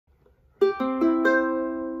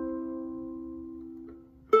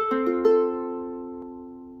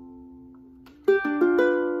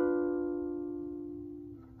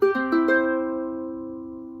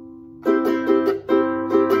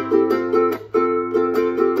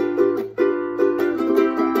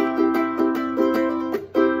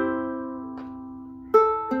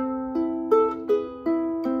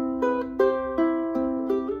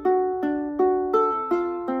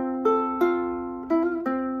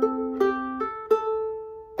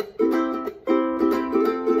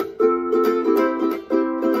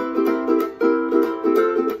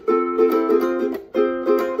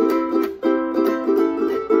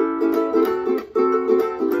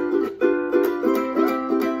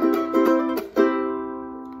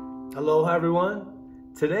Aloha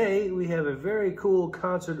everyone. Today we have a very cool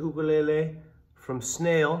concert ukulele from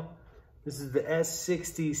Snail. This is the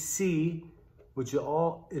S-60C, which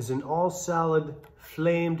is an all-solid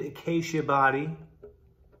flamed acacia body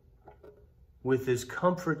with this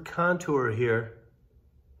comfort contour here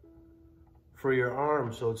for your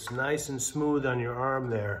arm, so it's nice and smooth on your arm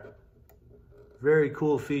there. Very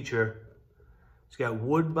cool feature. It's got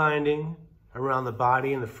wood binding around the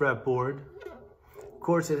body and the fretboard. Of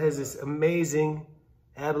course, it has this amazing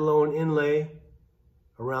abalone inlay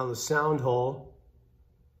around the sound hole.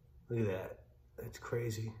 Look at that, that's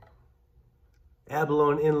crazy.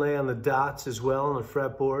 Abalone inlay on the dots as well on the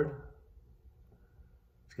fretboard.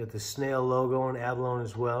 It's got the Snail logo and abalone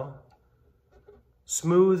as well.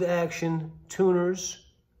 Smooth action tuners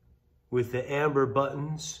with the amber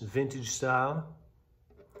buttons, vintage style.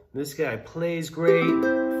 This guy plays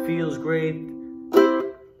great, feels great.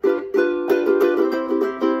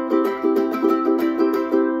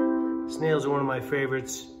 Snails are one of my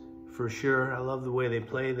favorites for sure. I love the way they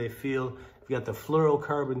play, they feel. You've got the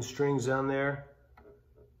fluorocarbon strings on there.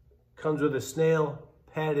 Comes with a Snail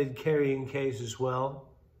padded carrying case as well.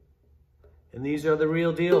 And these are the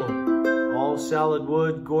real deal. All solid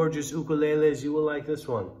wood, gorgeous ukuleles. You will like this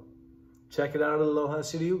one. Check it out at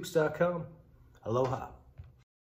AlohaCityUkes.com. Aloha.